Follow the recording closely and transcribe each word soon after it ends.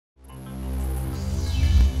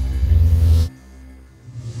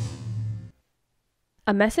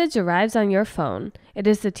A message arrives on your phone. It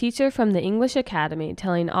is the teacher from the English Academy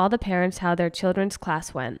telling all the parents how their children's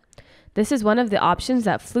class went. This is one of the options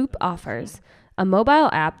that Flup offers, a mobile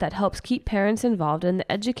app that helps keep parents involved in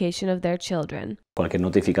the education of their children. Cualquier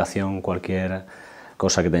notificación, cualquier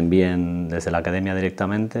cosa que te envíen desde la academia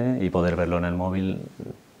directamente y poder verlo en el móvil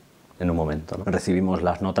en un momento, ¿no? Recibimos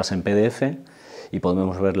las notas en PDF y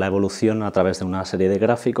podemos ver la evolución a través de una serie de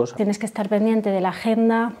gráficos. Tienes que estar pendiente de la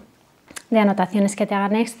agenda, de anotaciones que te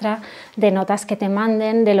hagan extra, de notas que te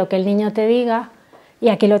manden, de lo que el niño te diga, y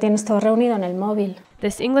aquí lo tienes todo reunido en el móvil.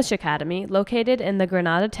 This English Academy, located in the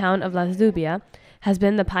Granada town of La Zubia, has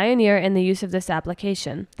been the pioneer in the use of this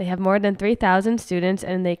application. They have more than 3,000 students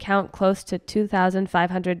and they count close to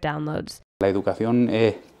 2,500 downloads. La educación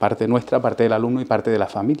es parte nuestra, parte del alumno y parte de la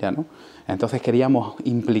familia, ¿no? Entonces queríamos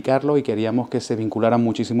implicarlo y queríamos que se vinculara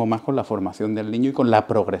muchísimo más con la formación del niño y con la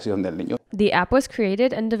progresión del niño. The app was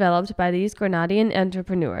created and developed by these Grenadian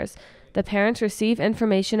entrepreneurs. The parents receive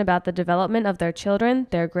information about the development of their children,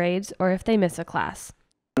 their grades, or if they miss a class.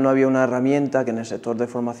 No había una herramienta que en el sector de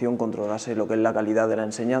formación controlase lo que es la calidad de la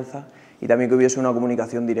enseñanza y también que hubiese una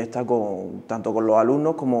comunicación directa tanto con los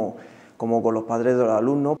alumnos como con los padres de los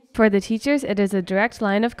alumnos. For the teachers, it is a direct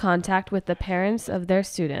line of contact with the parents of their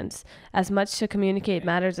students, as much to communicate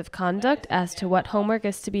matters of conduct as to what homework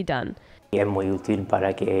is to be done. Y es muy útil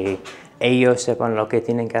para que ellos sepan lo que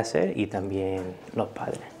tienen que hacer y también los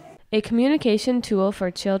padres. A communication tool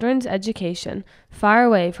for children's education, far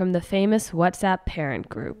away from the famous WhatsApp parent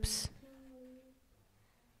groups.